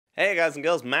Hey guys and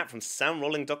girls, Matt from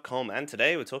Soundrolling.com, and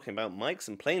today we're talking about mics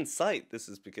in plain sight. This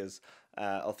is because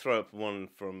I'll throw up one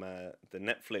from the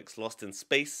Netflix Lost in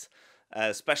Space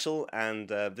special, and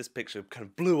this picture kind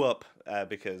of blew up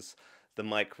because the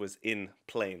mic was in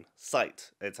plain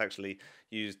sight. It's actually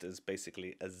used as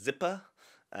basically a zipper,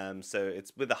 so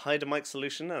it's with a hider mic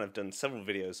solution, and I've done several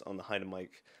videos on the hider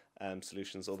mic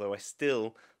solutions, although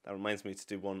that reminds me to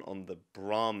do one on the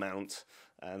bra mount,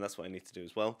 and that's what I need to do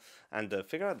as well, and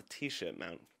figure out the t-shirt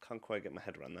mount. Can't quite get my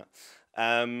head around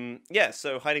that. Yeah,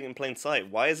 so hiding in plain sight.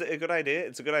 Why is it a good idea?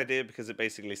 It's a good idea because it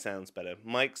basically sounds better.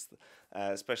 Mics,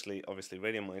 especially obviously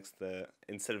radio mics,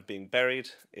 instead of being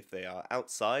buried, if they are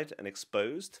outside and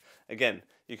exposed, again,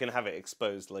 you can have it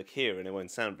exposed like here and it won't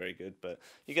sound very good, but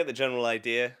you get the general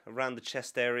idea around the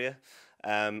chest area,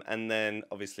 and then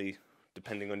obviously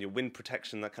depending on your wind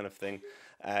protection, that kind of thing,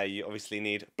 you obviously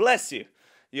need, bless you,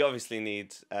 you obviously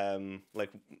need,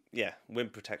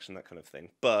 wind protection, that kind of thing.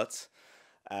 But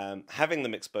having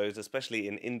them exposed, especially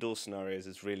in indoor scenarios,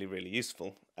 is really, really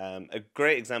useful. A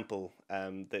great example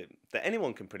that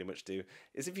anyone can pretty much do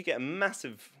is if you get a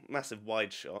massive, massive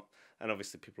wide shot, and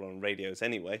obviously people are on radios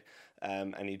anyway,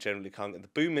 and you generally can't get the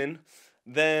boom in,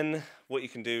 then what you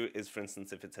can do is, for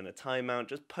instance, if it's in a tie mount,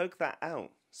 just poke that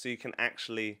out so you can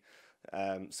actually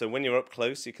so when you're up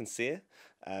close, you can see it.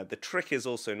 The trick is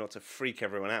also not to freak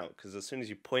everyone out, because as soon as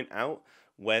you point out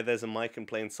where there's a mic in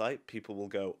plain sight, people will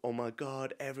go, oh my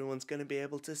god, everyone's going to be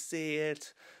able to see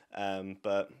it.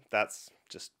 But that's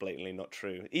just blatantly not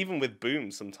true. Even with boom,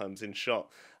 sometimes in shot,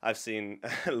 I've seen,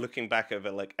 looking back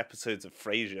over like episodes of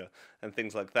Frasier and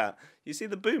things like that, you see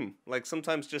the boom, like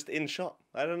sometimes just in shot.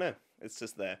 I don't know. It's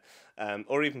just there.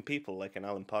 Or even people like an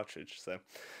Alan Partridge. So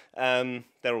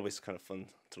they're always kind of fun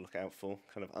to look out for,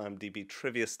 kind of IMDb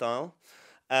trivia style.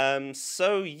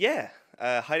 So yeah,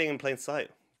 hiding in plain sight.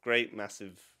 Great,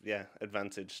 massive,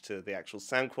 advantage to the actual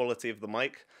sound quality of the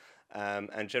mic.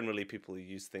 And generally people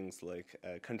use things like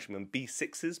Countryman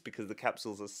B6s because the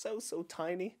capsules are so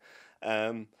tiny.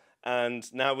 And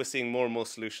now we're seeing more and more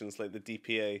solutions like the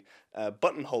DPA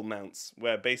buttonhole mounts,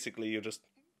 where basically you're just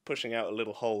pushing out a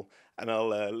little hole, and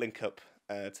I'll link up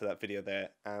to that video there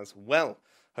as well,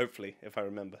 hopefully, if I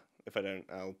remember. If I don't,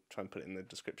 I'll try and put it in the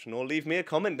description, or leave me a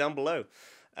comment down below.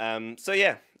 So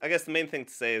yeah, I guess the main thing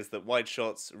to say is that wide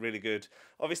shots are really good.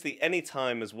 Obviously, any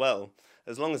time as well,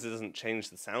 as long as it doesn't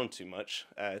change the sound too much.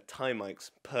 Tie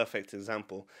mics, perfect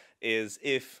example, is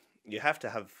if you have to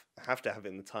have it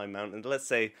in the tie mount, and let's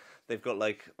say they've got,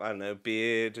 like, I don't know,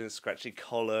 beard and a scratchy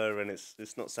collar and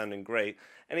it's not sounding great.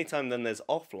 Anytime then there's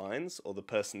off lines, or the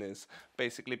person is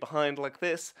basically behind like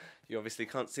this, you obviously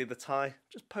can't see the tie,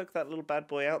 just poke that little bad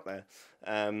boy out there,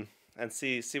 and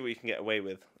see what you can get away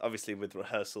with, obviously with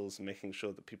rehearsals and making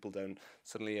sure that people don't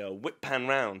suddenly whip pan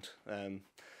round.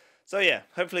 So yeah,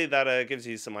 hopefully that gives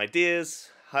you some ideas.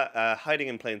 Hiding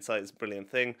in plain sight is a brilliant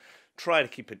thing. Try to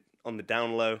keep it on the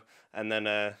down low, and then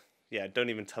don't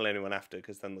even tell anyone after,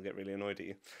 because then they'll get really annoyed at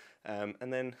you.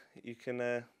 And then you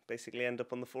can basically end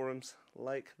up on the forums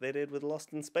like they did with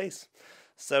Lost in Space.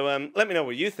 So let me know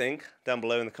what you think down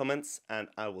below in the comments, and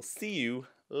I will see you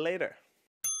later.